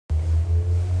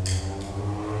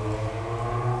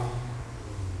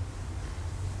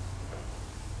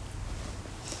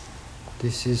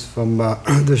This is from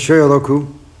the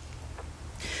Shoyoroku,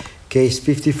 case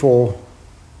 54,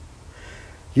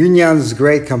 Yunyan's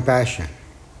Great Compassion.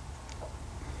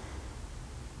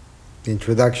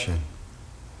 Introduction.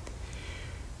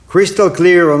 Crystal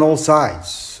clear on all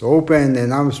sides, open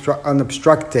and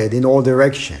unobstructed in all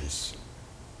directions,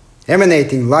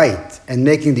 emanating light and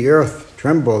making the earth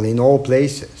tremble in all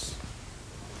places.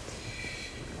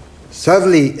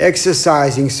 Subtly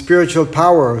exercising spiritual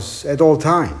powers at all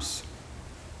times.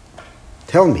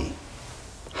 Tell me,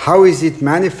 how is it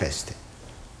manifested?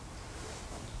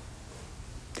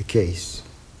 The case.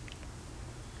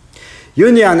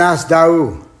 Yunyan asked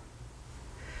Tao,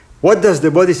 what does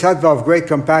the Bodhisattva of great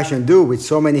compassion do with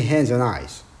so many hands and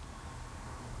eyes?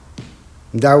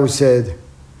 Tao said,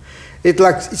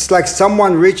 it's like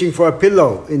someone reaching for a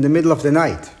pillow in the middle of the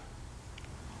night.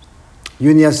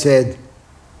 Yunyan said,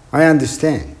 I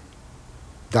understand.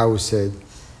 Tao said,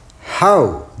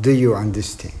 how do you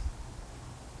understand?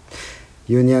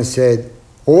 Yunyan said,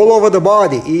 all over the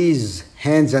body is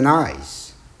hands and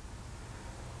eyes.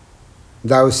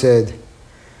 Tao said,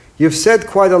 you've said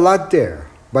quite a lot there,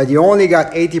 but you only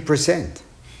got 80%.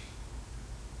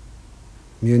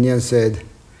 Yunyan said,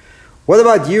 what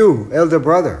about you, elder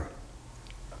brother?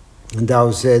 And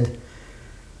Tao said,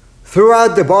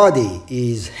 throughout the body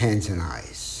is hands and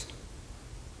eyes.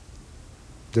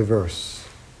 The verse.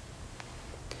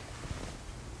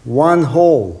 One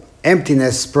whole,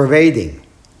 emptiness pervading,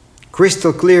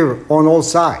 crystal clear on all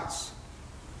sides.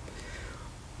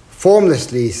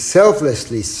 Formlessly,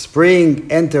 selflessly,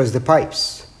 spring enters the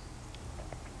pipes.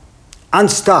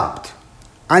 Unstopped,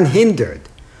 unhindered,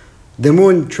 the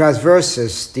moon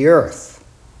traverses the earth.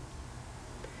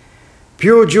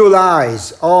 Pure jewel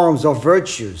eyes, arms of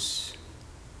virtues.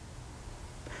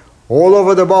 All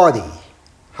over the body,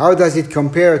 how does it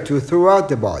compare to throughout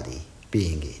the body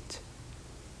being it?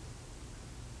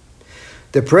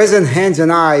 The present hands and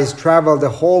eyes travel the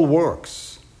whole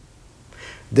works.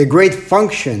 The great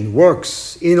function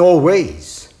works in all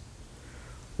ways.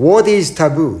 What is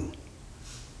taboo?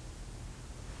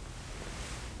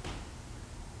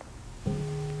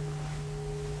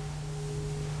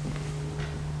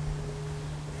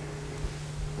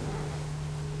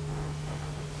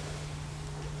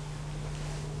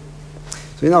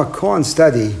 So in our koan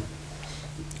study,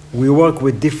 we work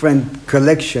with different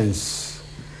collections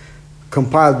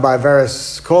compiled by various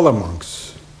scholar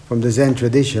monks from the Zen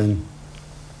tradition.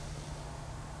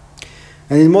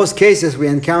 And in most cases, we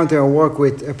encounter and work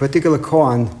with a particular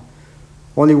koan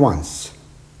only once.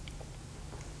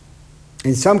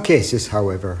 In some cases,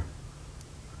 however,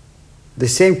 the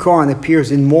same koan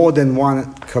appears in more than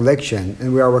one collection,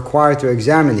 and we are required to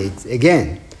examine it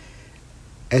again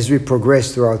as we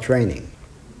progress through our training.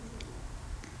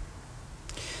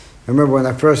 I remember when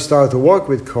I first started to work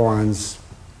with koans,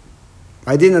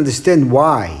 I didn't understand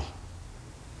why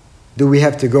do we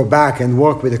have to go back and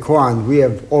work with a koan we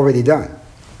have already done.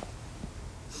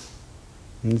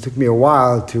 And it took me a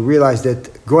while to realize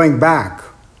that going back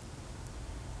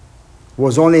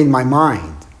was only in my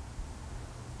mind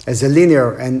as a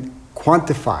linear and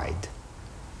quantified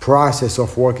process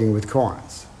of working with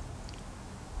koans.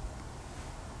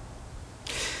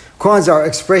 Koans are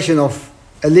expression of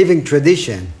a living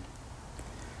tradition.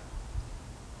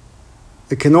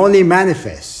 It can only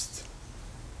manifest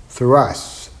through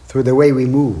us, through the way we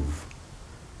move,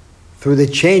 through the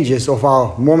changes of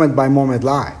our moment-by-moment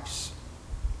lives,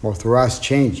 or through us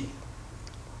changing.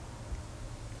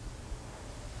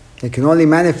 It can only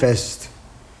manifest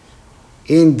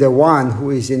in the one who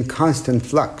is in constant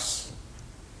flux.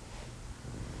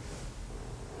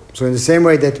 So in the same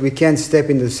way that we can't step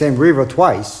into the same river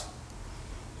twice,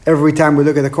 every time we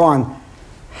look at a koan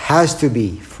has to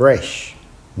be fresh,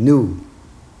 new,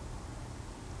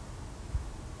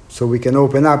 so we can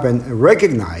open up and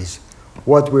recognize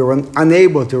what we were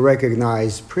unable to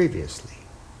recognize previously.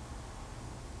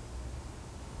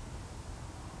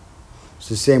 It's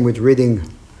the same with reading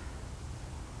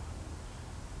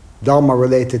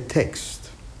Dharma-related text.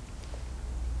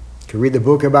 You can read a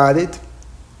book about it,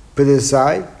 put it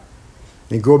aside,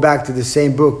 and go back to the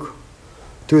same book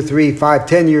 2, 3, 5,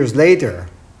 10 years later,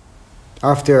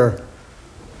 after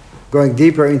going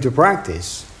deeper into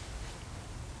practice,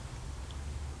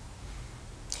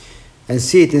 and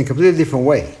see it in a completely different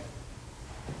way.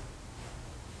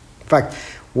 In fact,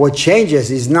 what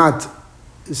changes is not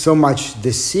so much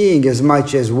the seeing as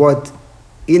much as what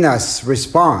in us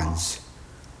responds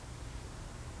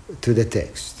to the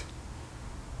text.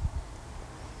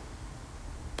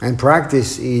 And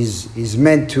practice is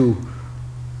meant to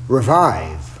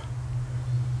revive,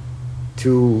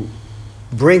 to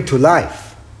bring to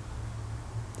life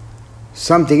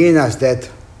something in us that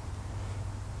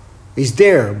is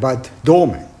there but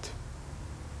dormant.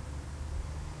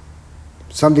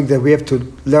 Something that we have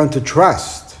to learn to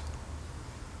trust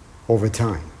over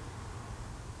time.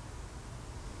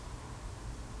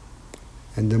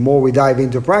 And the more we dive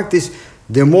into practice,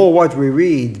 the more what we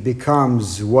read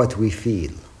becomes what we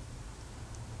feel.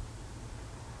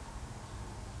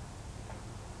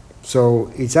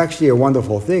 So it's actually a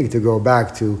wonderful thing to go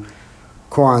back to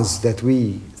koans that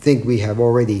we think we have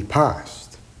already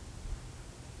passed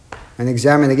and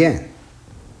examine again.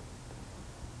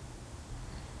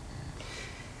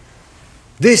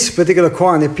 This particular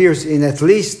koan appears in at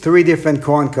least 3 different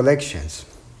koan collections.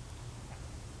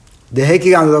 The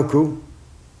Heikigan Roku,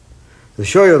 the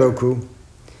Shoyo Roku,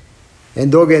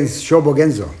 and Dogen's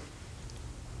Shobogenzo.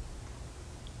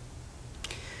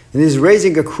 And it's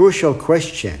raising a crucial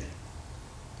question.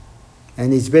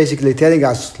 And it's basically telling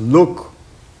us, look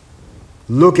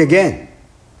again,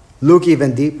 look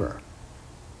even deeper.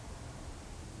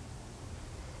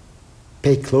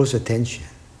 Pay close attention.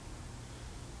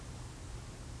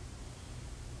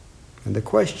 And the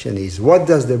question is, what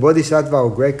does the Bodhisattva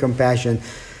of great compassion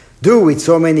do with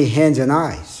so many hands and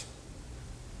eyes?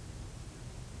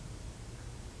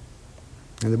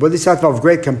 And the Bodhisattva of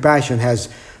great compassion has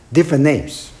different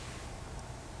names.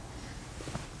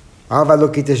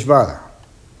 Avalokiteshvara,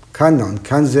 Kannon,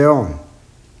 Kanzeon,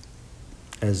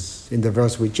 as in the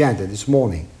verse we chanted this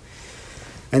morning.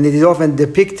 And it is often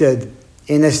depicted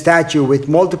in a statue with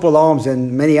multiple arms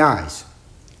and many eyes.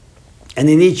 And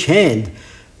in each hand,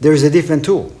 there is a different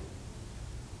tool.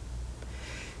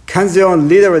 Kanzeon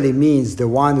literally means the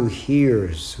one who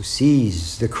hears, who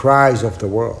sees the cries of the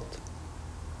world.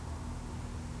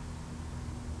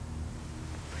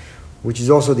 Which is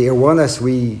also the awareness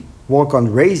we work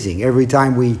on raising every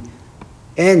time we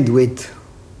end with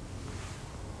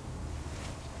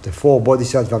the 4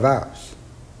 Bodhisattva vows.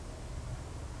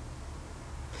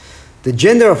 The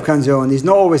gender of Kanzeon is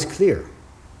not always clear.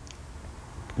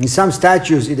 In some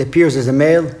statues it appears as a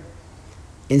male,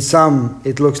 in some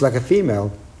it looks like a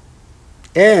female,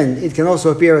 and it can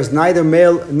also appear as neither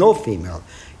male nor female,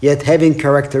 yet having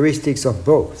characteristics of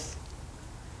both.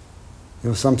 You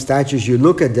know, some statues, you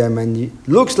look at them and it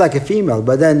looks like a female,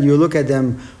 but then you look at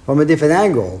them from a different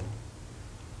angle,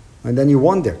 and then you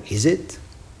wonder, is it?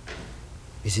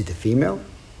 Is it a female?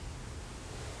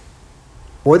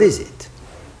 What is it?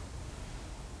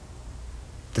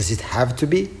 Does it have to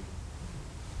be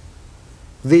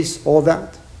this or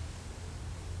that?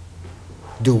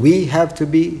 Do we have to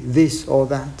be this or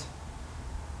that?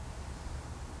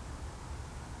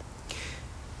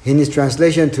 In his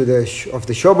translation of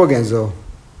the Shobogenzo,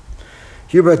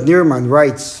 Hubert Nierman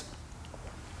writes,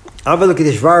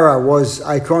 Avalokiteshvara was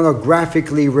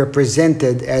iconographically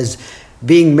represented as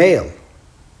being male.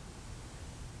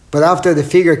 But after the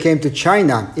figure came to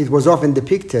China, it was often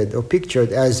depicted or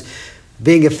pictured as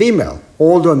being a female,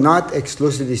 although not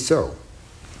exclusively so.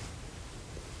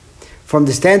 From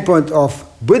the standpoint of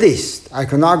Buddhist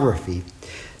iconography,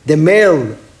 the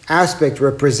male aspect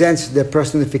represents the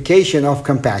personification of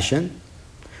compassion,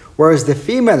 whereas the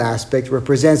female aspect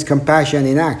represents compassion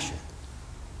in action.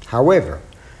 However,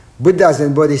 Buddhas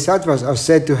and Bodhisattvas are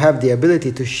said to have the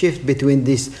ability to shift between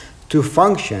these 2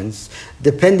 functions,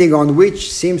 depending on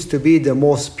which seems to be the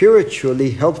more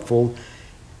spiritually helpful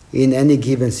in any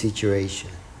given situation.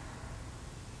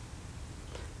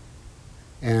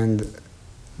 And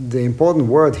the important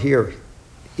word here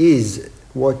is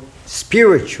what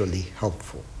spiritually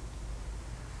helpful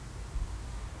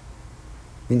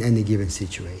in any given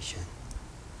situation.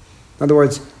 In other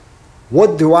words,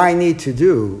 what do I need to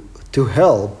do to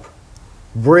help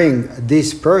bring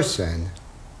this person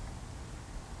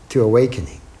to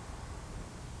awakening?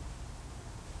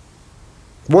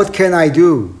 What can I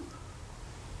do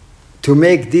to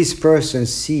make this person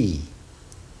see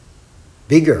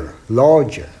bigger,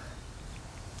 larger,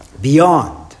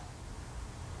 beyond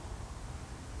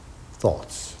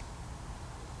thoughts,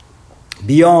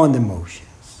 beyond emotions?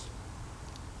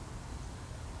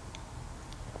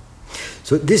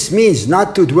 So this means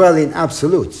not to dwell in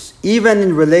absolutes, even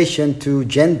in relation to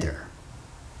gender.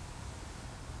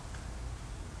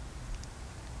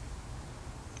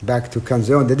 Back to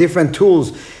Kanzeon, the different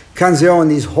tools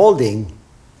Kanzeon is holding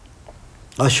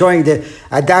are showing the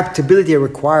adaptability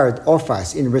required of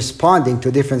us in responding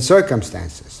to different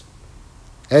circumstances.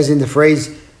 As in the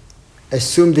phrase,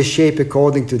 assume the shape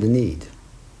according to the need.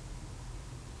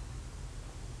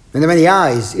 And the many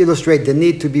eyes illustrate the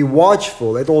need to be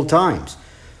watchful at all times,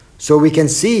 so we can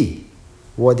see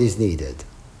what is needed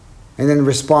and then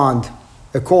respond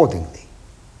accordingly.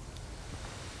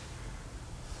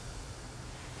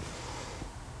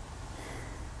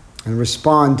 and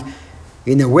respond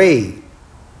in a way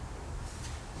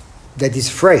that is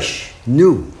fresh,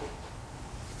 new,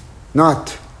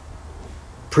 not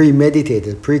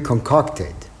premeditated,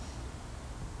 pre-concocted.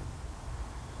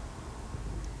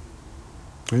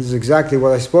 This is exactly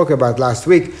what I spoke about last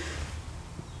week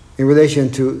in relation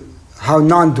to how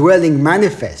non-dwelling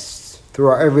manifests through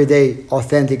our everyday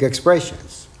authentic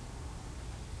expressions.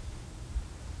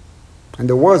 And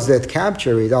the words that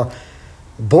capture it are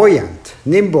buoyant,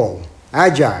 nimble,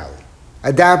 agile,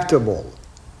 adaptable,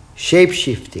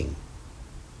 shape-shifting,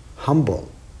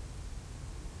 humble,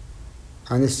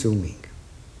 unassuming.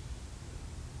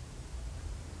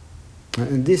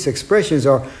 And these expressions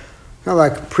are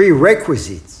like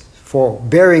prerequisites for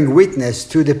bearing witness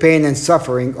to the pain and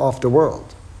suffering of the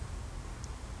world.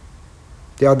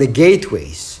 They are the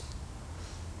gateways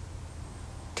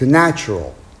to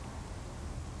natural,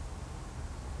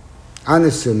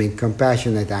 unassuming,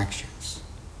 compassionate actions.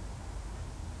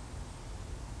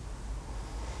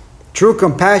 True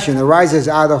compassion arises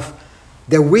out of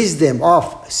the wisdom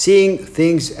of seeing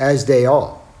things as they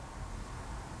are.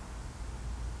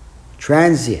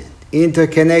 Transient,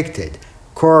 interconnected,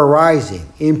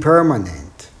 co-arising,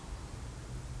 impermanent,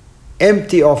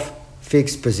 empty of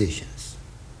fixed positions.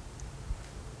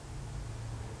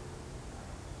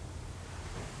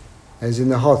 As in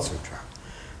the Hot Sutra.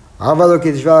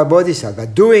 Avalokiteshvara Bodhisattva,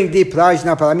 doing the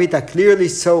Prajna Paramita, clearly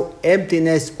saw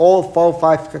emptiness, all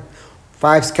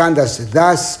five skandhas,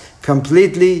 thus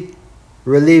completely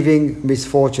relieving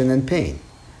misfortune and pain.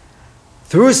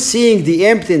 Through seeing the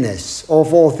emptiness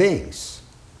of all things,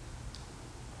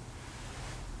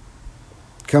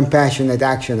 compassionate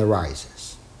action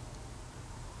arises.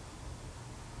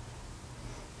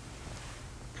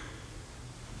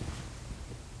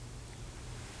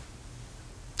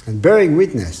 And bearing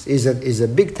witness is a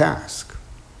big task.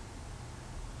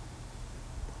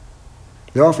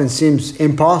 It often seems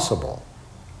impossible.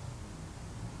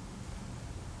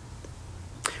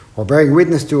 Or bearing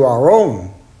witness to our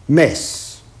own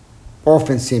mess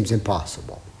often seems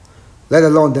impossible, let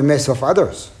alone the mess of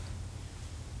others.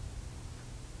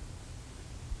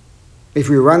 If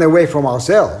we run away from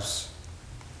ourselves,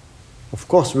 of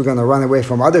course we're going to run away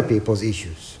from other people's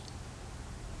issues.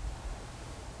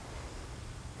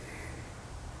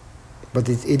 But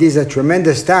it is a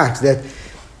tremendous task that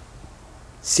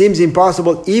seems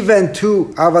impossible even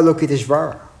to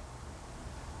Avalokiteshvara.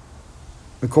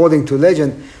 According to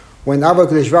legend, when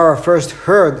Avalokiteshvara first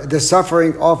heard the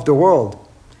suffering of the world,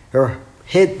 her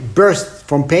head burst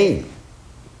from pain.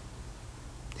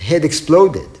 The head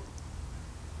exploded.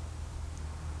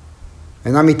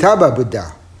 And Amitabha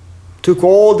Buddha took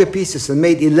all the pieces and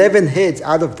made 11 heads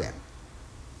out of them.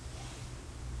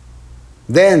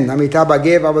 Then Amitabha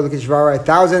gave Avalokiteshvara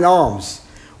 1,000 arms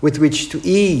with which to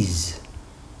ease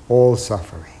all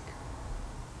suffering.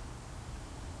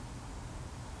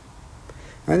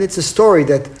 And it's a story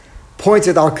that points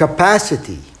at our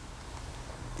capacity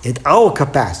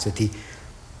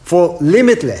for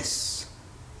limitless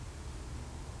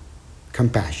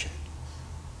compassion.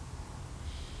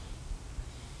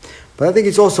 But I think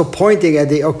it's also pointing at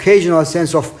the occasional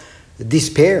sense of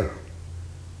despair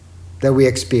that we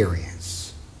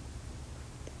experience.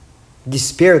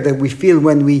 Despair that we feel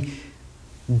when we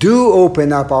do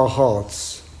open up our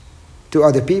hearts to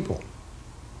other people,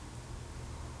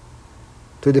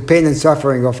 to the pain and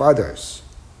suffering of others,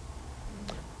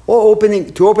 or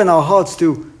to open our hearts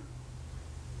to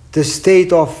the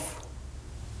state of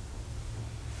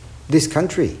this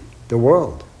country, the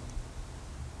world.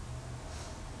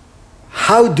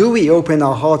 How do we open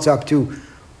our hearts up to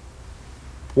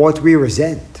what we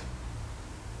resent,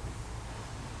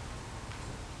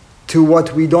 to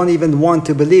what we don't even want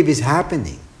to believe is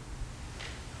happening?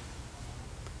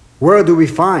 Where do we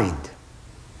find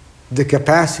the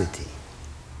capacity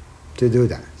to do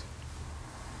that?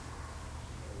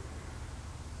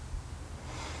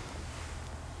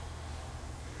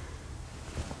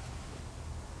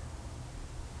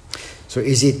 So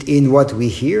is it in what we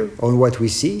hear or what we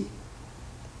see?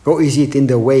 Or is it in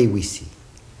the way we see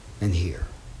and hear?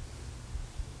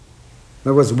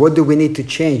 In other words, what do we need to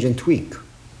change and tweak?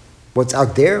 What's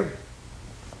out there?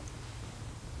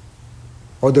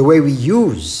 Or the way we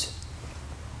use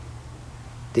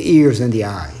the ears and the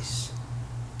eyes?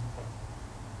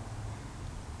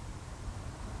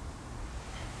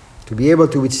 To be able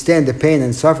to withstand the pain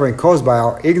and suffering caused by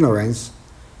our ignorance,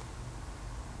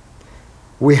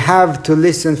 we have to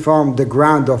listen from the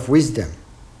ground of wisdom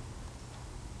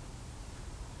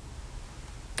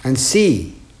and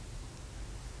see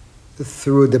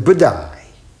through the Buddha eye.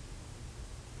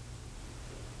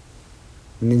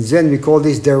 And in Zen we call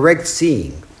this direct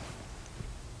seeing.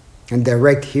 and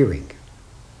direct hearing,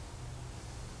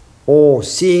 or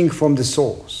seeing from the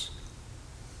source.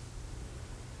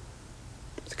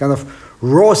 It's kind of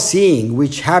raw seeing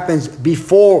which happens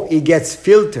before it gets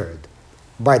filtered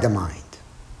by the mind,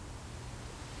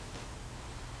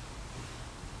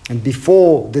 and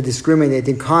before the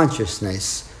discriminating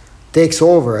consciousness takes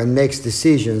over and makes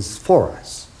decisions for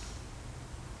us.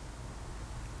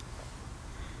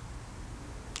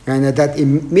 And at that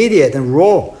immediate and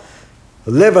raw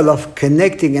level of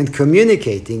connecting and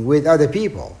communicating with other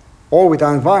people or with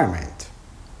our environment,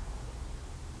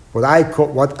 what I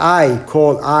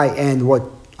call I and what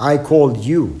I call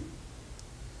you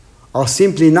are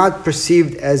simply not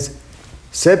perceived as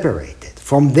separated.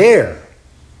 From there,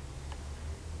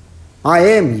 I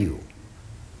am you.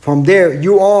 From there,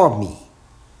 you are me.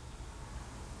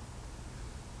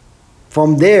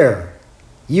 From there,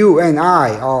 you and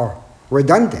I are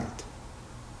redundant.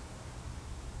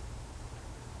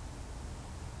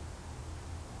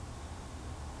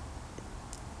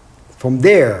 From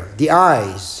there, the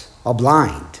eyes are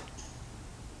blind.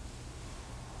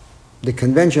 The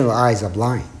conventional eyes are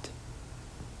blind.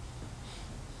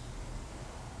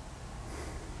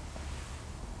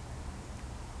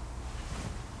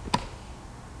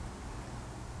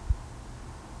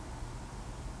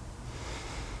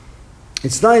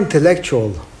 It's not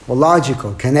intellectual or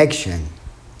logical connection.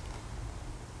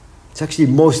 It's actually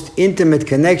most intimate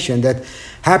connection that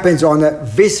happens on a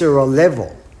visceral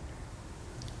level.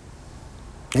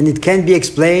 And it can be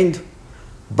explained,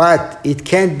 but it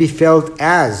can't be felt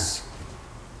as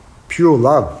pure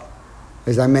love,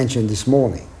 as I mentioned this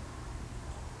morning.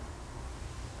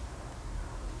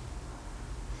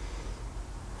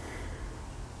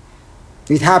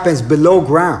 It happens below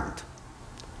ground,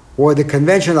 where the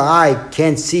conventional eye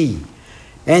can't see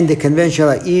and the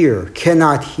conventional ear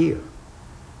cannot hear.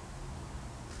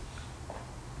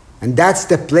 And that's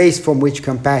the place from which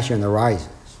compassion arises.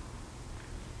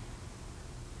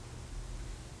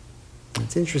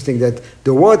 It's interesting that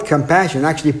the word compassion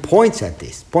actually points at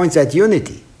this, points at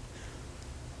unity.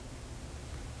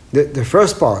 The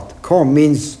first part, kom,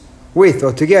 means with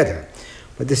or together.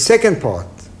 But the second part,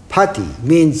 pati,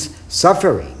 means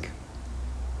suffering.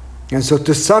 And so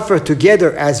to suffer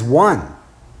together as one.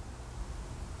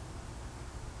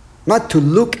 Not to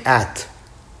look at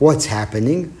what's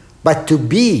happening, but to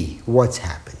be what's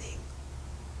happening.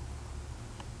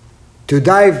 To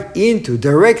dive into,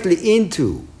 directly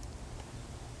into,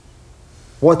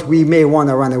 what we may want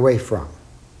to run away from.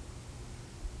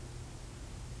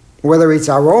 Whether it's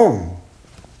our own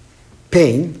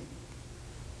pain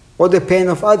or the pain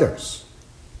of others.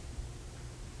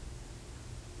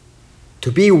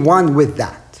 To be one with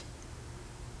that.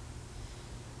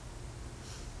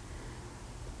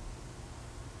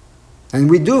 And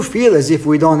we do feel as if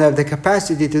we don't have the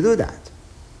capacity to do that.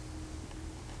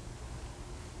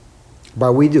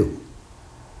 But we do.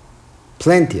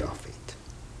 Plenty of it.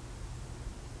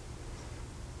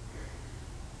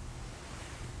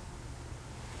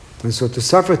 And so to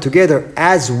suffer together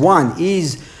as one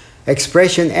is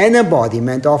expression and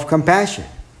embodiment of compassion.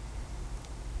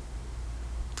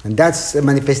 And that's a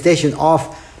manifestation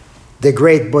of the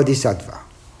great Bodhisattva.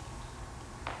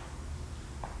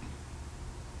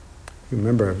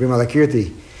 Remember,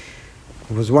 Vimalakirti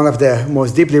was one of the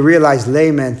most deeply realized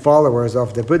layman followers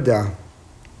of the Buddha.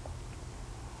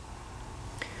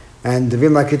 And the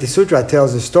Vimalakirti Sutra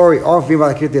tells the story of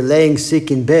Vimalakirti laying sick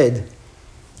in bed,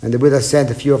 and the Buddha sent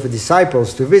a few of the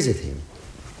disciples to visit him.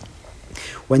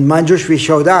 When Manjushri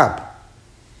showed up,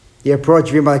 he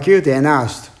approached Vimalakirti and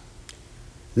asked,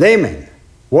 "Layman,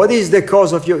 what is the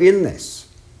cause of your illness?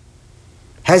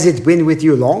 Has it been with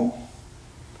you long?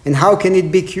 And how can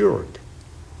it be cured?"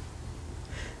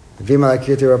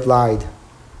 Vimalakirti replied,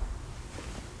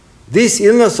 "This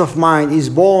illness of mine is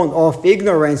born of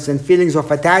ignorance and feelings of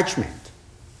attachment."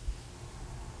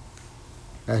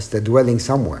 That's the dwelling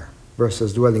somewhere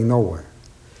versus dwelling nowhere.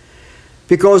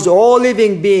 "Because all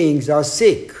living beings are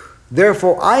sick,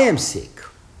 therefore I am sick.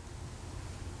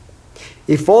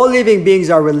 If all living beings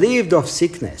are relieved of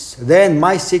sickness, then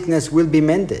my sickness will be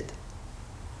mended."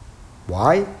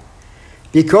 Why?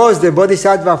 Because the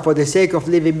Bodhisattva, for the sake of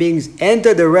living beings,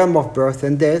 entered the realm of birth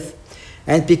and death,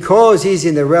 and because he's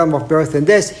in the realm of birth and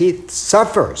death, he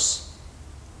suffers.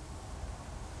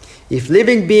 If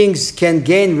living beings can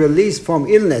gain release from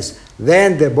illness,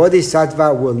 then the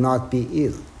Bodhisattva will not be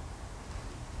ill.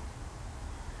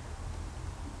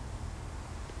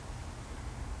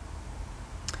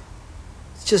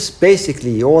 It's just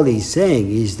basically all he's saying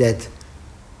is that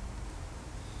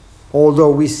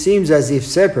although we seem as if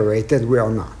separated, we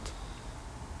are not.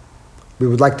 We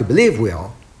would like to believe we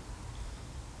are.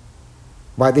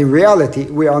 But in reality,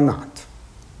 we are not.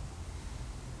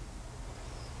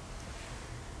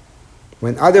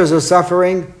 When others are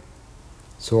suffering,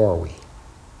 so are we.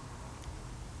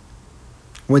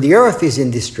 When the earth is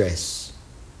in distress,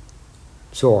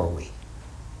 so are we.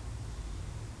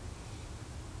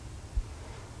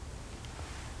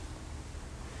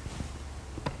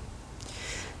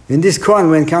 In this koan,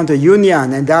 we encounter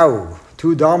Yunyan and Dao,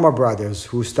 two Dharma brothers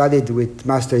who studied with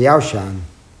Master Yaoshan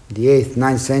in the 8th,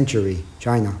 9th century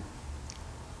China.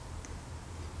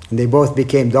 And they both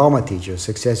became Dharma teachers,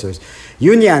 successors.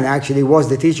 Yunyan actually was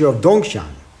the teacher of Dongshan,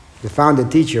 the founder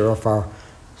teacher of our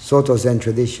Soto Zen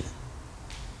tradition.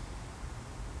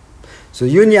 So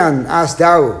Yunyan asked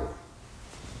Dao,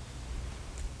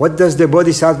 what does the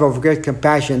Bodhisattva of great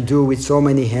compassion do with so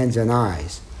many hands and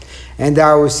eyes? And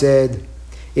Dao said,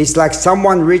 it's like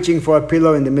someone reaching for a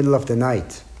pillow in the middle of the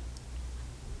night.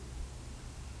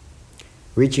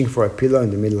 Reaching for a pillow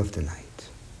in the middle of the night.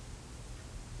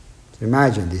 So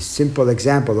imagine this simple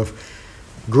example of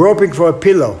groping for a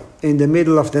pillow in the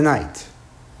middle of the night.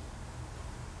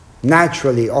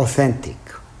 Naturally authentic,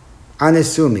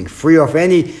 unassuming, free of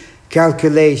any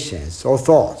calculations or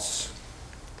thoughts.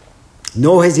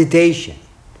 No hesitation,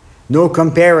 no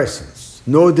comparisons,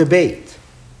 no debate.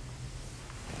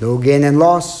 No gain and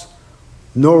loss,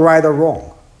 no right or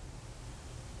wrong.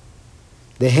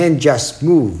 The hand just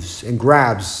moves and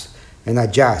grabs and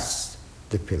adjusts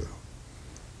the pillow.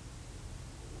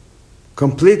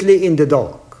 Completely in the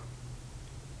dark.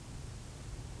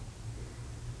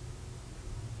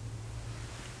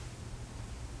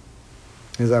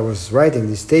 As I was writing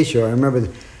this station, I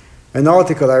remember an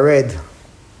article I read a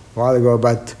while ago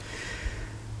about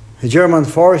a German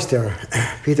forester,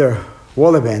 Peter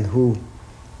Wohlleben, who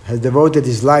has devoted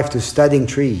his life to studying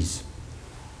trees.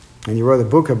 And he wrote a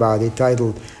book about it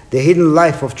titled The Hidden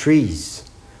Life of Trees,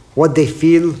 What They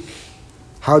Feel,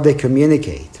 How They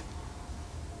Communicate.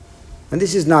 And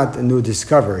this is not a new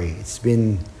discovery. It's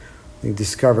been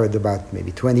discovered about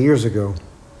maybe 20 years ago.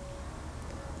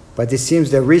 But it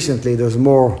seems that recently there's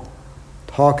more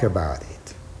talk about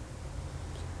it.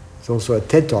 There's also a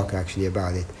TED Talk actually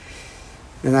about it.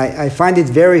 And I find it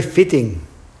very fitting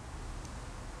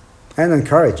and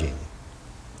encouraging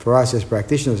for us as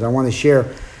practitioners. I want to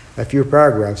share a few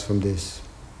paragraphs from this.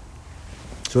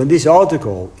 So in this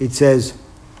article, it says,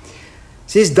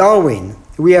 since Darwin,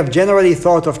 we have generally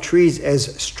thought of trees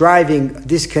as striving,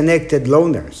 disconnected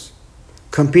loners,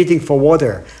 competing for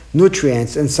water,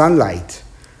 nutrients, and sunlight,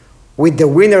 with the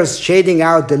winners shading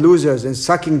out the losers and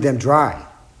sucking them dry.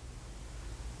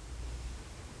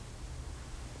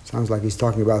 Sounds like he's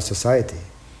talking about society.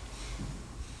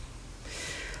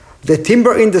 The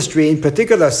timber industry in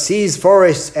particular sees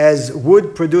forests as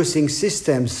wood-producing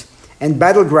systems and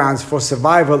battlegrounds for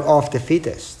survival of the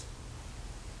fittest.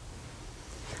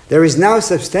 There is now a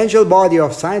substantial body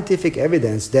of scientific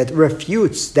evidence that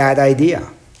refutes that idea.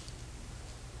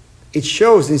 It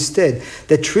shows instead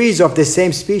that trees of the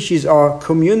same species are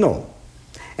communal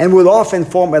and will often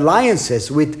form alliances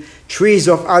with trees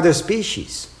of other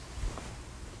species.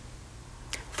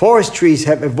 Forest trees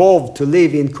have evolved to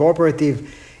live in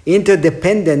cooperative,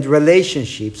 interdependent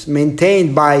relationships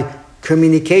maintained by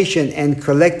communication and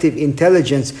collective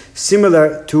intelligence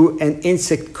similar to an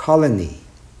insect colony.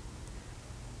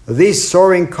 These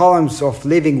soaring columns of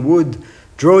living wood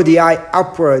draw the eye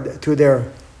upward to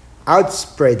their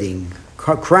outspreading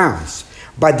crowns,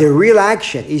 but the real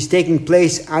action is taking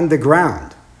place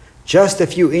underground, just a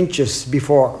few inches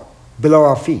below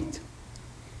our feet.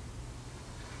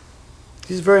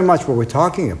 This is very much what we're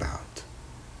talking about.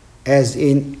 As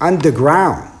in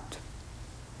underground.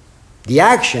 The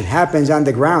action happens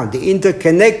underground. The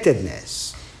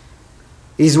interconnectedness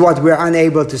is what we're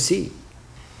unable to see.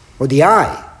 Or the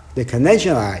eye, the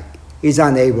conventional eye, is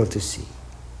unable to see.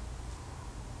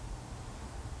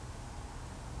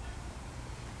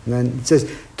 And then it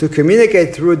says, to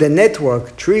communicate through the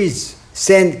network, trees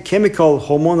send chemical,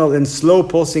 hormonal, and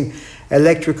slow-pulsing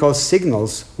electrical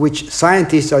signals, which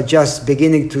scientists are just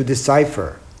beginning to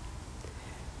decipher.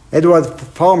 Edward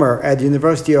Farmer at the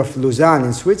University of Lausanne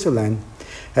in Switzerland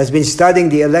has been studying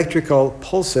the electrical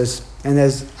pulses and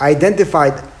has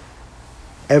identified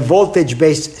a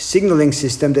voltage-based signaling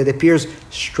system that appears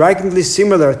strikingly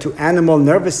similar to animal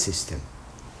nervous system,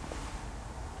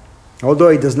 although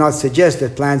it does not suggest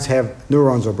that plants have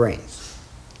neurons or brains.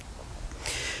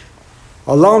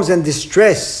 Alarms and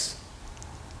distress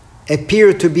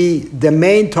appear to be the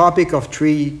main topic of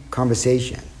tree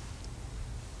conversation.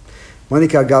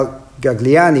 Monica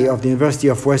Gagliani of the University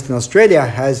of Western Australia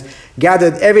has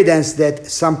gathered evidence that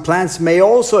some plants may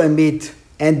also emit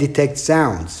and detect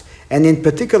sounds, and in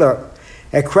particular,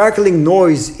 a crackling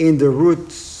noise in the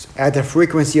roots at a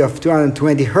frequency of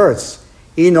 220 hertz,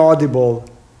 inaudible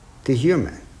to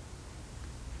human.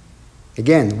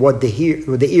 Again, what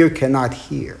the ear cannot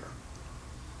hear.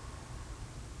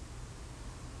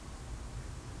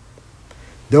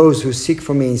 Those who seek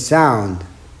for me in sound,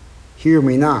 hear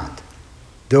me not.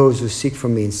 Those who seek for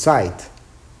me in sight,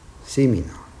 see me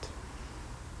not.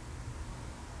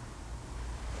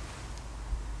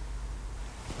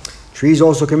 Trees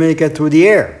also communicate through the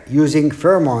air, using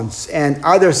pheromones and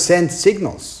other scent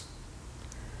signals.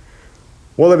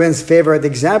 Wohllebens' favorite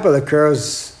example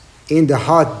occurs in the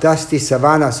hot, dusty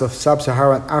savannas of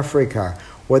sub-Saharan Africa,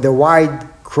 where the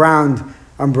wide-crowned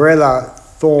umbrella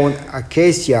thorn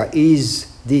acacia is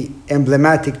the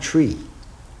emblematic tree.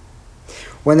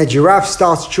 When a giraffe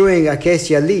starts chewing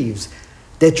acacia leaves,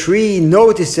 the tree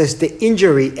notices the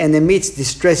injury and emits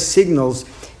distress signals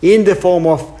in the form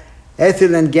of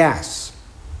ethylene gas.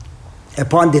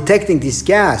 Upon detecting this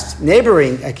gas,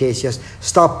 neighboring acacias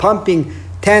start pumping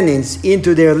tannins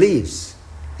into their leaves.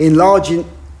 In large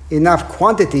enough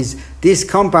quantities, these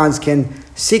compounds can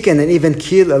sicken and even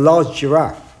kill a large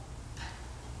giraffe.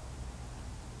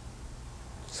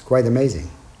 It's quite amazing.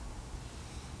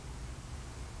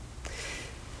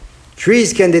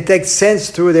 Trees can detect scents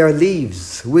through their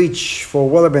leaves, which for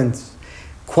Wohllebens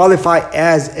qualify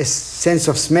as a sense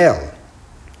of smell.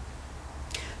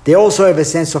 They also have a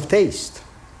sense of taste.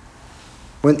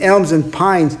 When elms and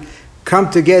pines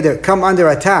come under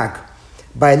attack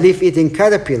by leaf-eating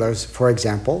caterpillars, for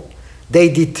example, they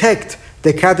detect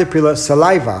the caterpillar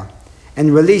saliva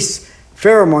and release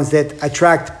pheromones that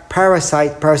attract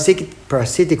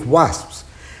parasitic wasps.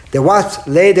 The wasps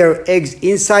lay their eggs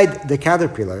inside the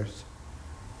caterpillars,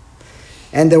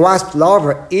 and the wasp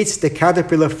larva eats the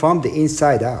caterpillar from the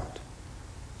inside out.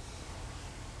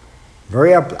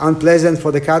 Very unpleasant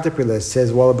for the caterpillars,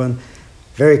 says Wohlleben,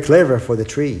 very clever for the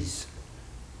trees.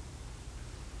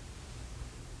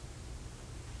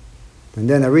 And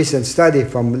then a recent study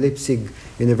from Leipzig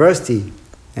University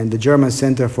and the German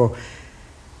Center for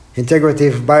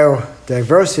Integrative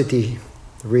Biodiversity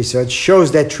Research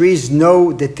shows that trees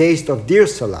know the taste of deer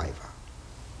saliva.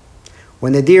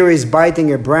 When a deer is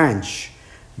biting a branch,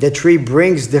 the tree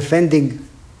brings defending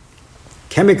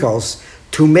chemicals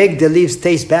to make the leaves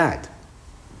taste bad.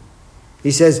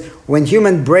 He says, when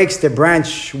human breaks the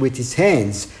branch with his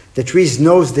hands, the tree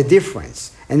knows the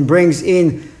difference and brings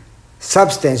in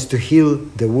substance to heal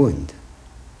the wound.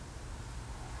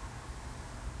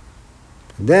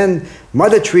 Then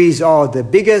mother trees are the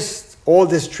biggest,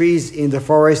 oldest trees in the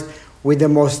forest with the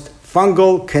most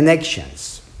fungal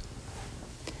connections.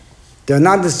 They're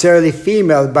not necessarily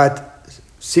female, but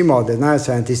Seymour, the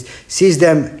neuroscientist, sees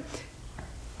them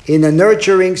in a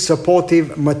nurturing,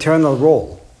 supportive maternal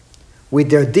role. With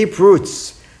their deep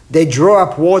roots, they draw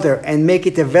up water and make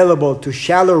it available to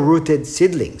shallow-rooted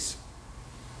seedlings.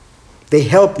 They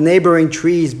help neighboring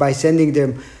trees by sending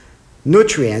them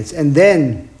nutrients, and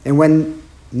when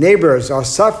neighbors are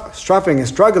suffering and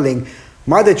struggling,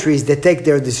 mother trees detect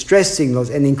their distress signals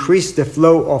and increase the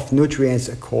flow of nutrients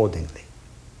accordingly.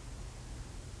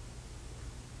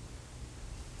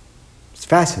 It's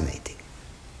fascinating.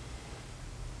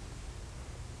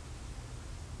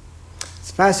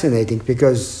 It's fascinating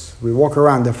because we walk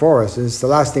around the forest and it's the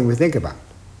last thing we think about,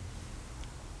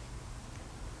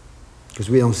 because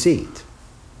we don't see it.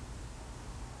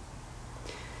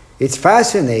 It's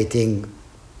fascinating,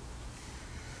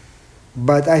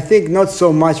 but I think not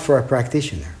so much for a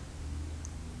practitioner.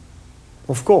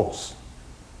 Of course.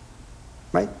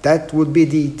 Right? That would be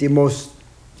the most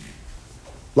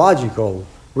logical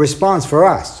response for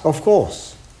us, of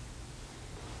course.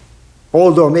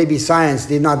 Although maybe science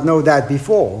did not know that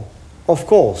before, of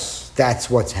course, that's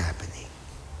what's happening.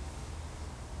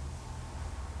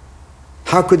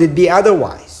 How could it be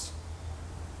otherwise?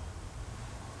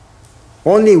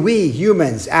 Only we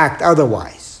humans act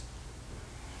otherwise.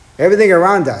 Everything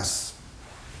around us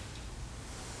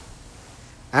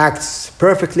acts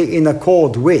perfectly in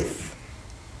accord with.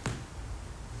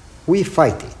 We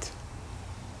fight it.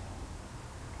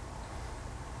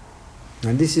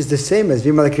 And this is the same as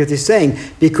Vimalakirti is saying,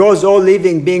 because all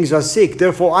living beings are sick,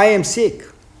 therefore I am sick.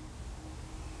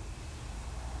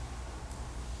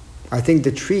 I think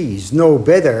the trees know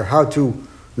better how to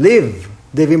live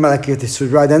the Vimalakirti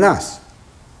Sudra than us.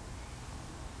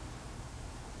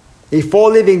 If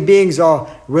all living beings are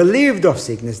relieved of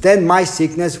sickness, then my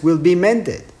sickness will be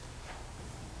mended.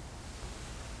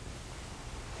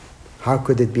 How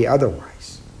could it be otherwise?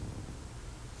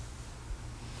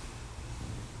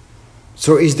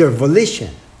 So is there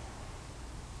volition?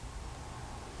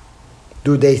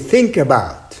 Do they think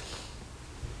about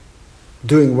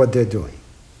doing what they're doing.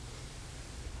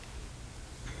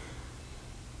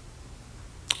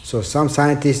 So some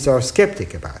scientists are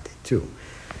skeptic about it too.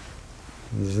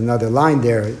 There's another line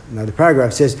there, another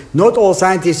paragraph says, not all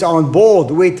scientists are on board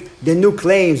with the new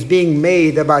claims being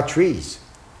made about trees.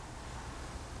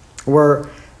 Where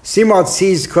Simard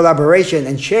sees collaboration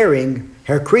and sharing,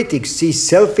 her critics see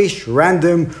selfish,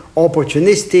 random,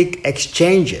 opportunistic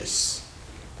exchanges.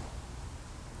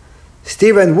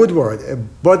 Stephen Woodward, a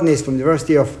botanist from the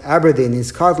University of Aberdeen in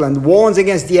Scotland, warns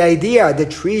against the idea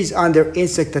that trees under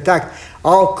insect attack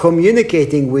are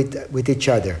communicating with each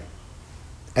other,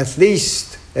 at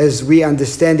least as we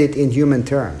understand it in human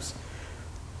terms.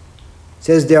 It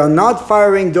says they are not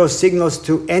firing those signals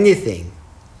to anything.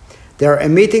 They are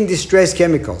emitting distress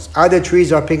chemicals. Other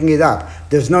trees are picking it up.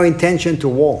 There's no intention to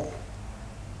warn.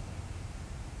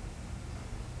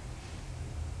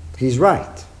 He's right.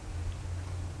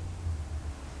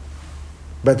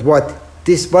 But what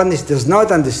this botanist does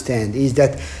not understand is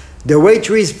that the way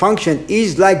trees function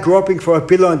is like groping for a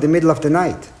pillow in the middle of the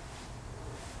night.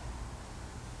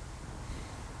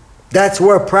 That's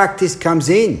where practice comes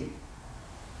in.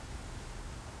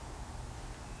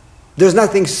 There's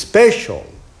nothing special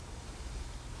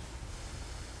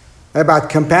about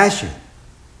compassion,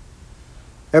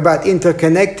 about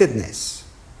interconnectedness.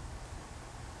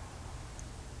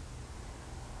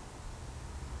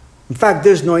 In fact,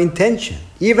 there's no intention.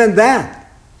 Even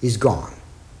that is gone.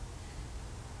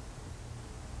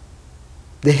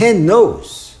 The hen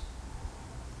knows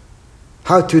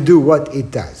how to do what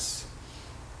it does.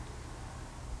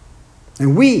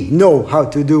 And we know how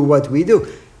to do what we do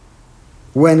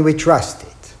when we trust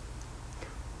it.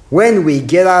 When we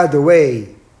get out of the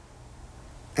way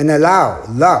and allow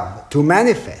love to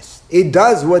manifest, it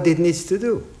does what it needs to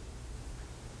do.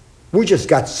 We just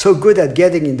got so good at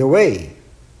getting in the way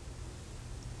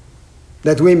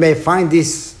that we may find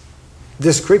this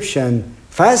description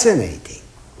fascinating.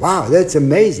 Wow, that's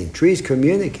amazing. Trees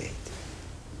communicate.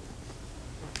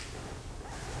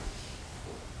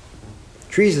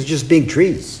 Trees are just being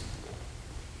trees.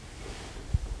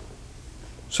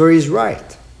 So he's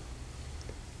right.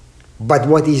 But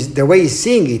the way he's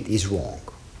seeing it is wrong.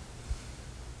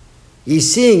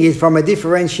 He's seeing it from a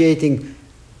differentiating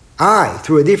eye,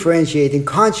 through a differentiating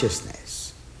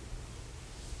consciousness.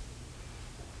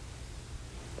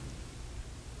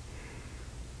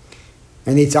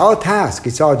 And it's our task,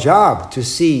 it's our job to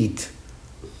see it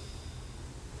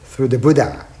through the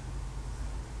Buddha.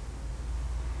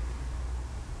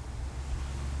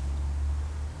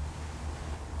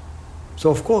 So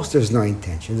of course there's no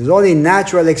intention. There's only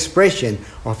natural expression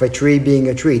of a tree being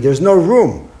a tree. There's no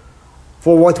room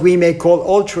for what we may call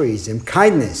altruism,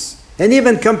 kindness, and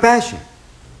even compassion.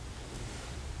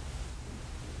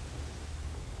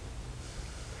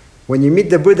 When you meet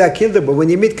the Buddha, kill the Buddha. When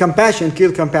you meet compassion,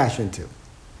 kill compassion too.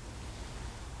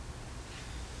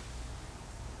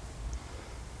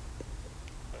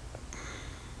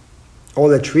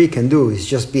 All a tree can do is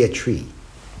just be a tree.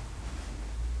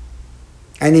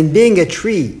 And in being a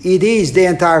tree, it is the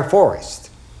entire forest.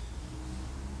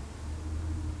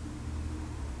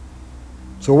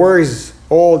 So where is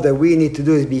all that we need to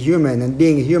do is be human, and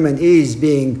being human is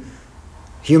being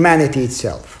humanity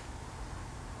itself.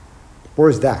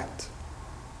 Where's that?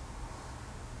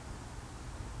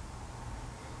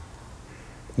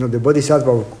 You know, the Bodhisattva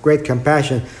of great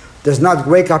compassion does not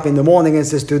wake up in the morning and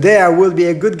says, today I will be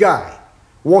a good guy.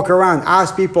 Walk around,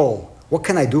 ask people, what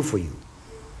can I do for you?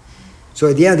 So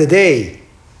at the end of the day,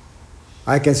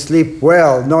 I can sleep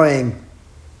well knowing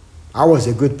I was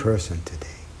a good person today.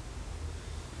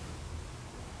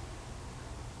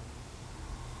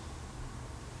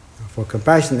 For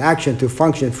compassion action to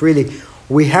function freely,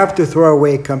 we have to throw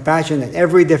away compassion and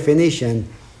every definition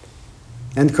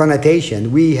and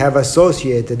connotation we have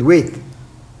associated with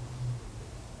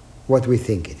what we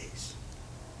think it is.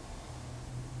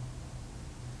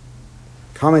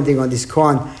 Commenting on this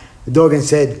koan, Dogen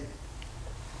said,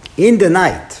 in the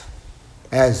night,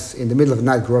 as in the middle of the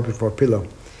night groping for a pillow,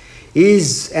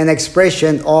 is an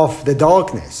expression of the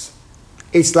darkness.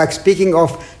 It's like speaking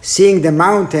of seeing the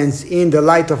mountains in the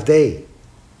light of day.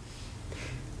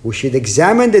 We should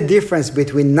examine the difference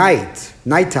between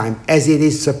nighttime as it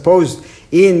is supposed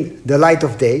in the light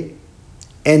of day,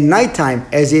 and nighttime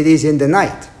as it is in the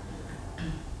night.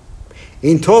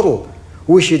 In total,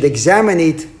 we should examine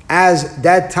it as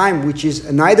that time which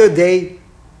is neither day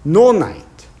nor night.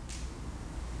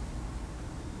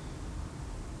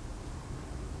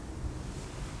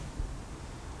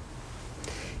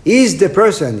 Is the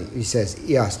person, he says,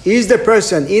 yes, is the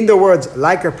person in the words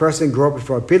like a person groping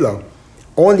for a pillow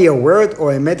only a word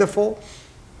or a metaphor?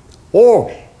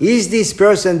 Or is this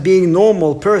person being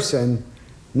normal person,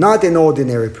 not an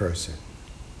ordinary person?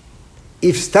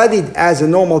 If studied as a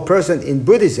normal person in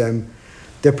Buddhism,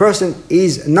 the person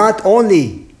is not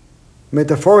only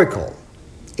metaphorical,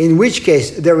 in which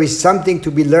case there is something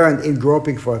to be learned in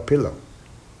groping for a pillow.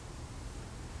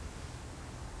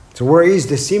 So where is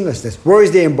the seamlessness? Where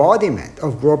is the embodiment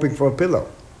of groping for a pillow?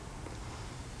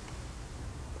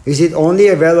 Is it only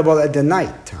available at the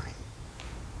night time?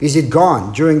 Is it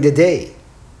gone during the day?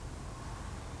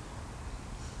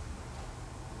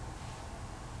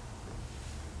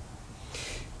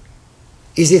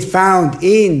 Is it found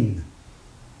in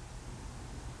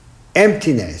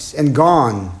emptiness and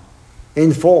gone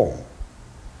in form?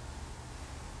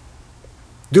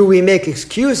 Do we make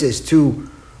excuses to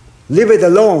leave it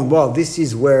alone? Well, this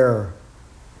is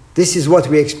what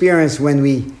we experience when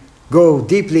we go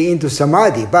deeply into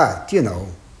samadhi, but,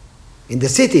 in the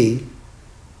city,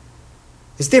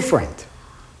 it's different.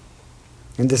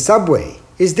 In the subway,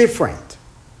 it's different.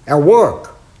 At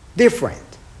work, different.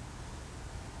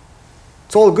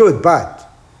 It's all good, but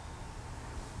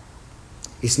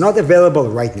it's not available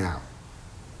right now.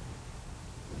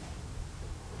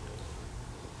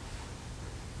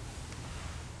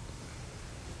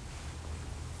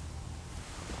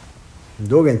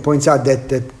 Dogen points out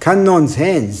that Kannon's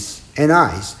hands and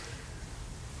eyes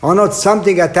are not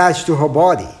something attached to her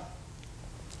body,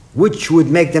 which would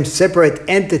make them separate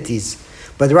entities,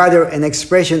 but rather an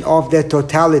expression of the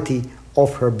totality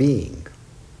of her being.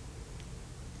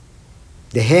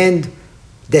 The hand,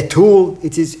 the tool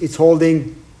it's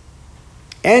holding,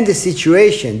 and the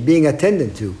situation being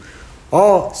attended to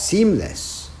are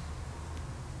seamless.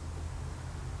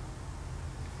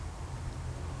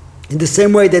 In the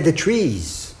same way that the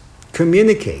trees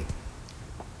communicate.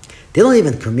 They don't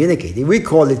even communicate. We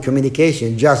call it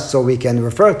communication just so we can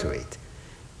refer to it.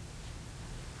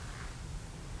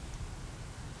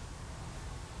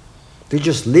 They're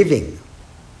just living,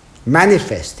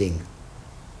 manifesting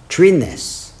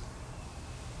treeness,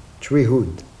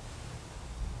 treehood,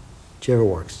 whichever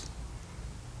works.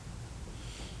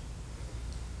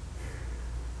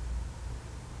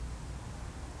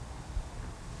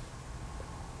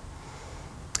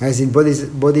 As in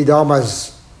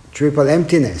Bodhidharma's triple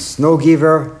emptiness, no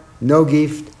giver, no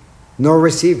gift, no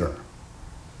receiver.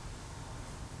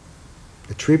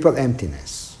 The triple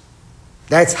emptiness.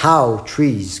 That's how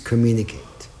trees communicate.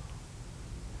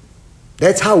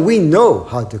 That's how we know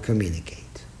how to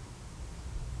communicate.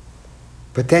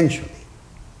 Potentially.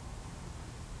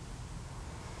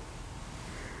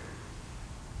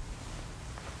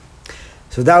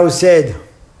 So Tao said,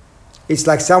 it's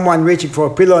like someone reaching for a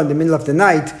pillow in the middle of the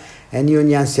night, and Yun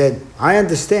Yan said, I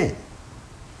understand.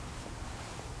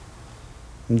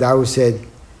 And Tao said,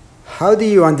 how do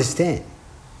you understand?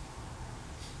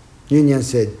 Yun Yan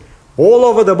said, all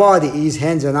over the body is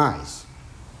hands and eyes.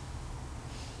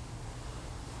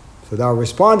 So Tao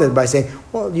responded by saying,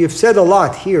 well, you've said a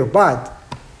lot here, but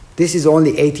this is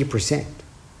only 80%.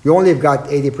 You only have got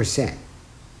 80%.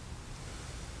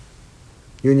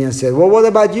 Yun Yan said, well, what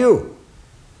about you?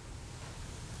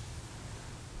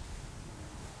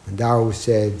 And Tao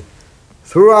said,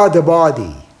 throughout the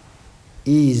body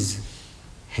is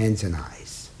hands and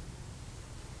eyes.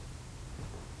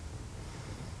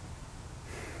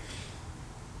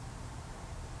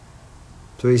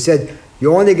 So he said,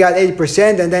 you only got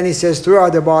 80%, and then he says,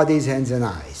 throughout the body is hands and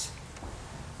eyes.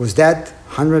 Was that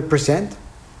 100%?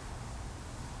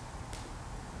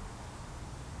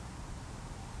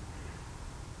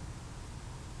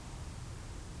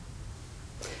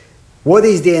 What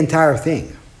is the entire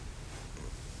thing?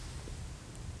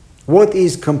 What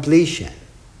is completion?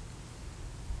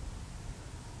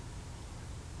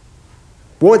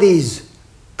 What is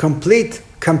complete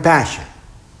compassion?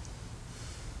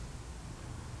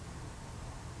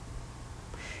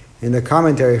 In the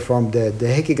commentary from the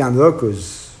Hekigan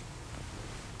Roku's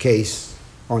case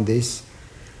on this,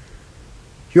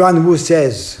 Yuan Wu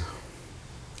says,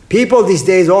 people these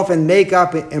days often make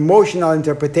up emotional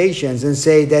interpretations and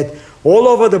say that all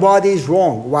over the body is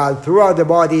wrong, while throughout the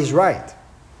body is right.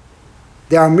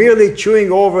 They are merely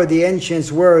chewing over the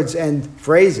ancients' words and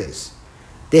phrases.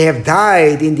 They have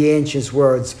died in the ancients'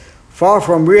 words, far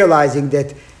from realizing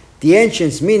that the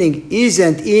ancients' meaning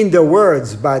isn't in the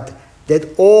words, but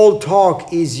that all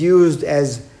talk is used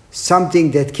as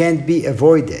something that can't be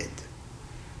avoided.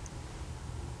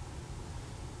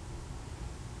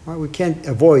 Well, we can't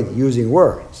avoid using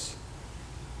words.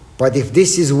 But if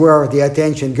this is where the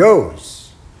attention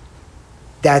goes,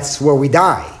 that's where we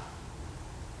die.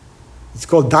 It's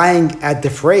called dying at the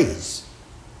phrase.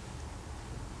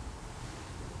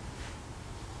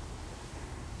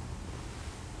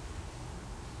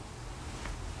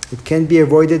 can be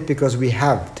avoided because we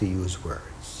have to use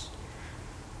words.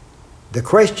 The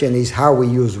question is how we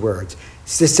use words.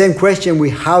 It's the same question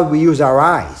how we use our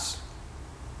eyes,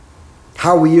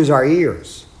 how we use our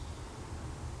ears.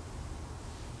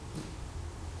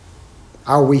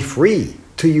 Are we free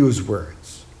to use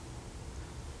words?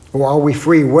 Or are we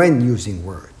free when using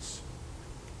words?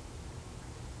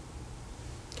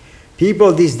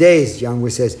 People these days, Yang Wu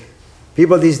says,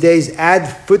 people these days add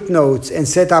footnotes and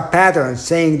set up patterns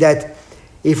saying that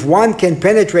if one can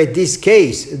penetrate this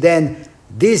case, then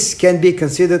this can be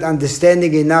considered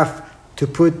understanding enough to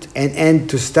put an end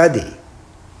to study.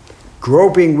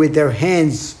 Groping with their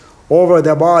hands over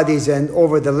the bodies and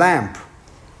over the lamp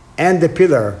and the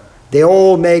pillar, they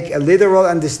all make a literal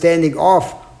understanding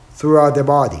of throughout the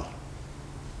body.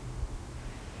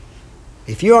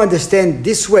 If you understand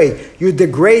this way, you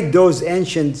degrade those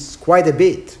ancients quite a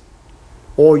bit,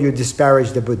 or you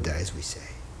disparage the Buddha, as we say.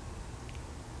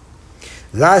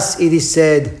 Thus it is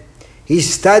said, he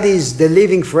studies the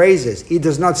living phrases, he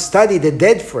does not study the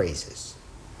dead phrases.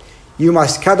 You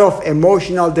must cut off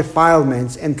emotional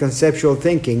defilements and conceptual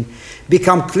thinking,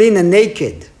 become clean and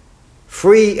naked,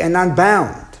 free and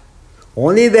unbound.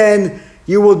 Only then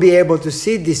you will be able to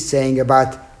see this saying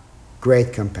about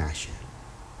great compassion.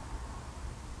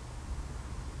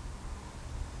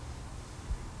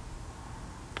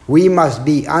 We must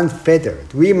be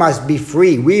unfettered. We must be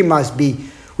free. We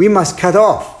must cut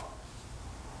off.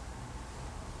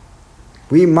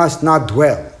 We must not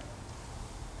dwell.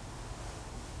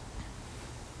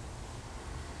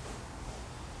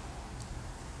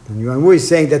 And Yuan Wu is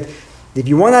saying that if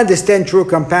you want to understand true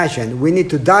compassion, we need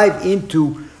to dive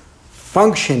into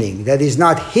functioning that is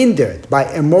not hindered by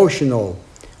emotional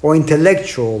or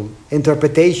intellectual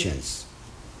interpretations.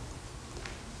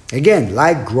 Again,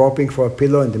 like groping for a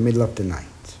pillow in the middle of the night.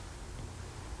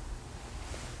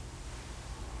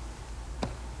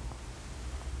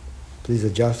 Please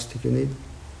adjust if you need.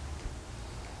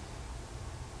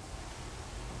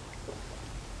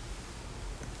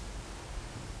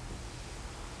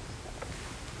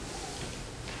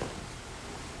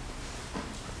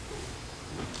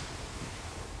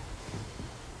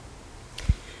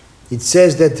 It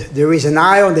says that there is an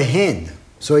eye on the hand,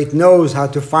 so it knows how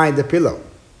to find the pillow.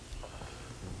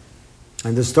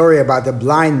 And the story about the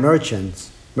blind merchant,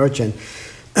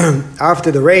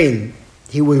 after the rain,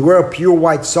 he would wear pure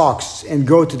white socks and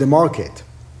go to the market.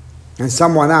 And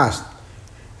someone asked,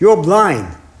 "You're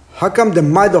blind. How come the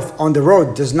mud on the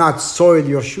road does not soil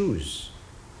your shoes?"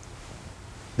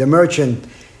 The merchant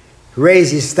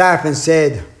raised his staff and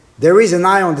said, "There is an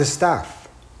eye on the staff."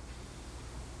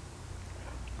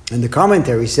 And the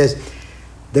commentary says,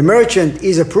 the merchant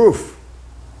is a proof.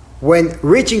 When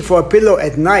reaching for a pillow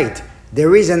at night,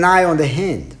 there is an eye on the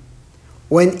hand.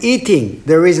 When eating,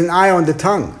 there is an eye on the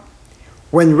tongue.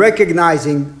 When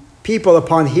recognizing people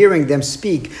upon hearing them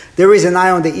speak, there is an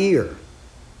eye on the ear.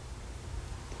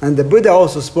 And the Buddha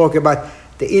also spoke about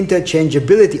the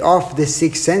interchangeability of the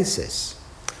six senses.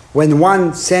 When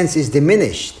one sense is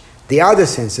diminished, the other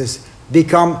senses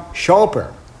become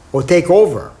sharper or take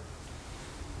over.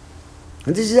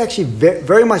 And this is actually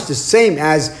very much the same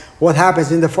as what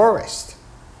happens in the forest.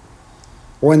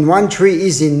 When one tree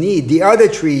is in need, the other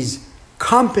trees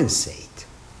compensate.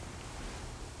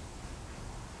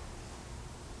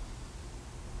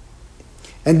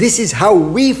 And this is how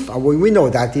we know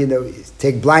that,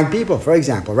 take blind people, for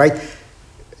example, right?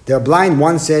 They're blind,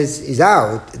 one sense is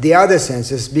out, the other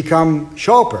senses become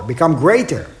sharper, become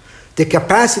greater. The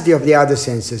capacity of the other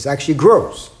senses actually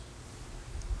grows.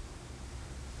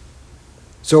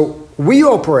 So we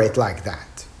operate like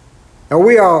that. And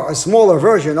we are a smaller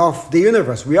version of the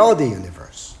universe. We are the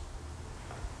universe.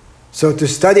 So to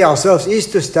study ourselves is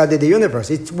to study the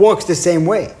universe. It works the same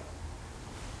way.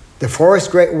 The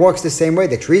forest works the same way.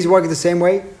 The trees work the same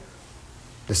way.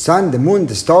 The sun, the moon,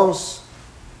 the stars.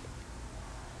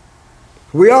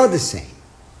 We are the same.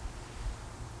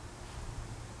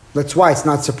 That's why it's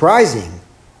not surprising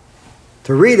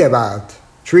to read about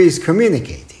trees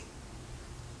communicating,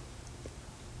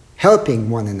 helping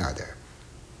one another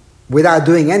without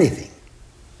doing anything.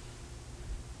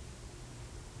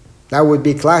 That would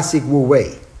be classic Wu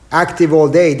Wei. Active all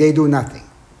day, they do nothing.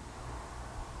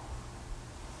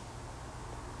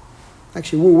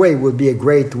 Actually, Wu Wei would be a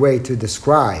great way to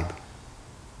describe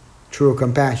true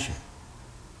compassion.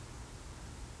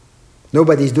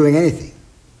 Nobody's doing anything.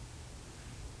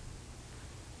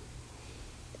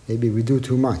 Maybe we do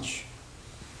too much.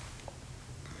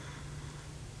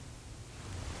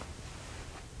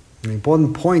 An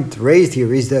important point raised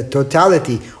here is the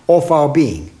totality of our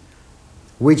being,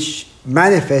 which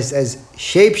manifests as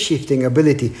shape-shifting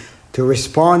ability to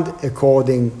respond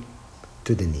according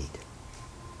to the need.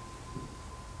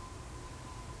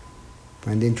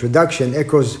 And the introduction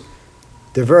echoes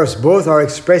the verse. Both are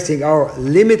expressing our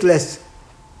limitless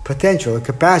potential or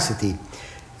capacity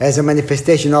as a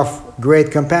manifestation of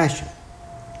great compassion.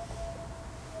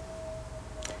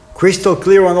 Crystal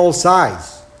clear on all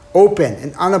sides, open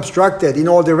and unobstructed in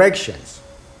all directions,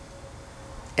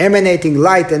 emanating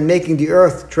light and making the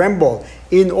earth tremble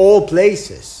in all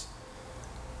places,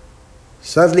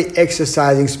 subtly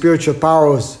exercising spiritual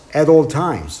powers at all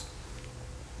times.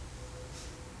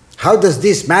 How does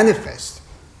this manifest?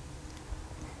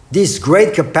 This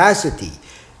great capacity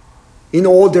in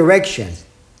all directions,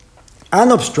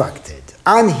 unobstructed,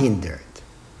 unhindered,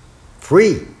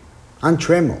 free,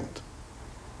 untrammeled.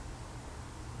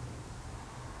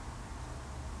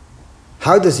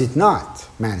 How does it not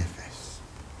manifest?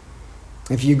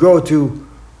 If you go to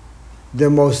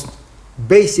the most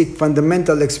basic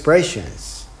fundamental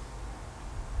expressions,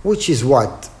 which is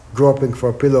what groping for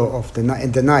a pillow of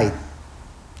in the night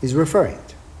is referring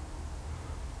to.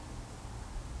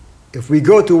 If we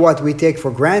go to what we take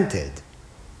for granted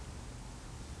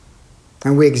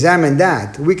and we examine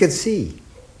that, we can see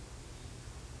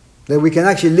that we can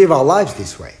actually live our lives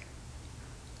this way.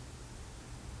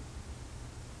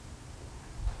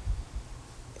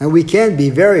 And we can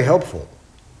be very helpful.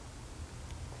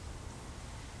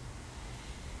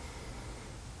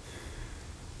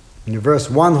 In verse,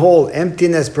 one whole,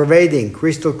 emptiness pervading,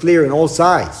 crystal clear on all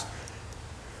sides.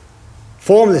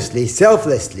 Formlessly,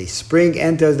 selflessly, spring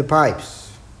enters the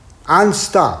pipes.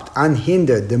 Unstopped,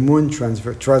 unhindered, the moon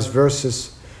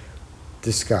traverses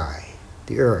the sky,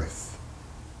 the earth.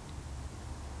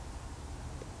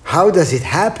 How does it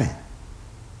happen?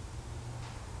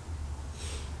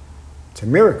 It's a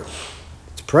miracle.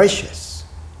 It's precious.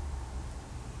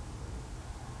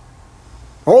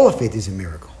 All of it is a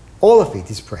miracle. All of it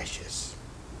is precious.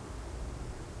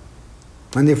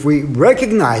 And if we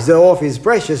recognize that all of it is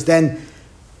precious, then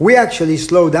we actually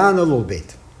slow down a little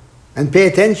bit and pay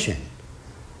attention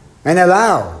and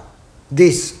allow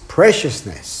this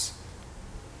preciousness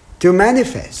to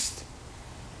manifest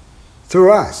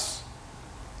through us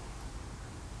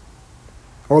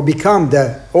or become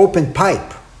the open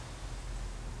pipe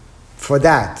for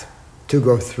that to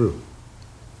go through.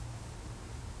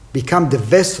 Become the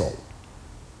vessel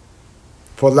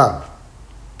for love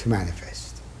to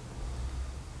manifest.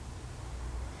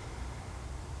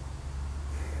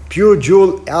 Pure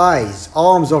jewel eyes,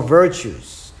 arms of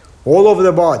virtues, all over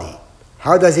the body.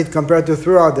 How does it compare to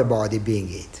throughout the body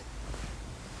being it?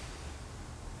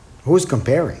 Who's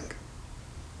comparing?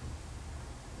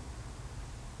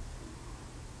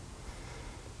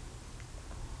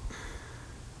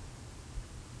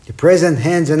 The present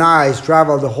hands and eyes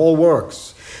travel the whole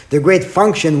works. The great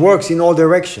function works in all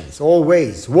directions, all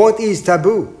ways. What is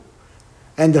taboo?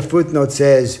 And the footnote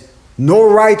says, no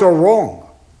right or wrong.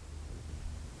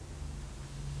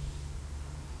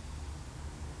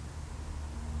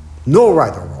 No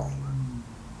right or wrong.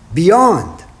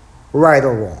 Beyond right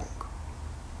or wrong.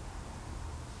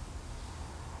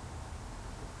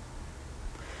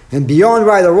 And beyond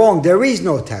right or wrong, there is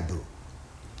no taboo.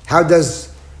 How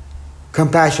does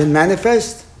compassion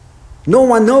manifest? No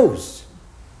one knows.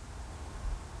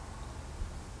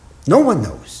 No one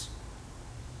knows.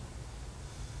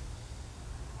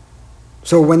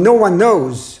 So when no one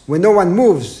knows, when no one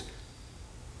moves,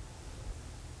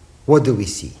 what do we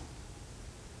see?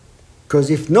 Because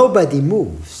if nobody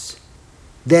moves,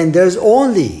 then there's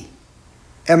only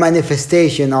a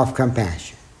manifestation of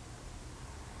compassion.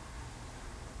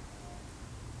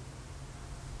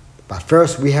 But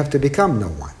first we have to become no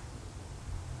one.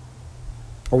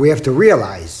 Or we have to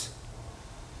realize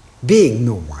being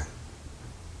no one.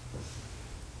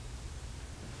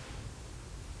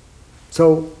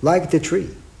 So, like the tree.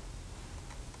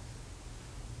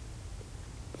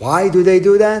 Why do they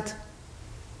do that?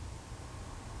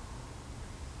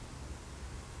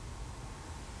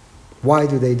 Why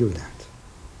do they do that?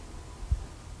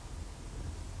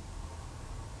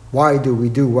 Why do we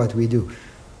do what we do?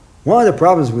 One of the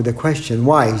problems with the question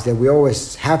why is that we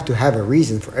always have to have a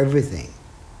reason for everything.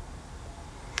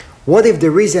 What if the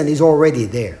reason is already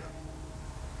there?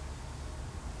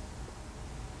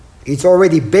 It's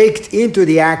already baked into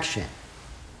the action.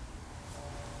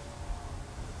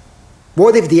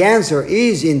 What if the answer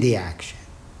is in the action?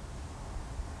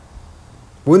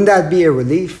 Wouldn't that be a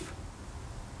relief?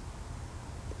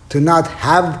 To not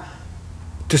have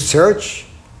to search?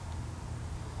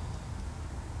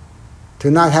 To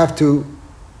not have to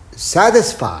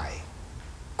satisfy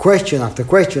question after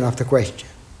question after question?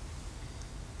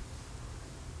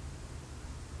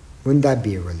 Wouldn't that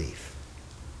be a relief?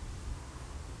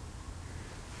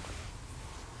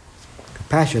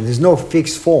 passion. There's no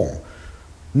fixed form,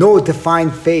 no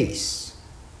defined face.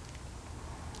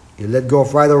 You let go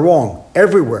of right or wrong.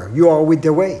 Everywhere you are with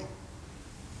the way.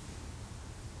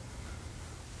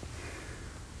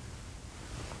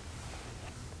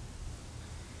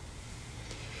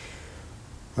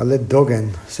 I'll let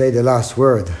Dogen say the last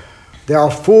word. There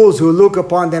are fools who look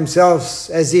upon themselves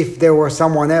as if they were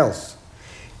someone else.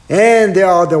 And there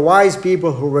are the wise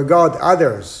people who regard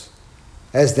others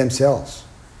as themselves.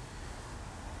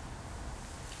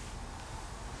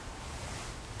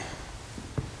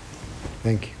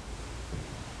 Thank you.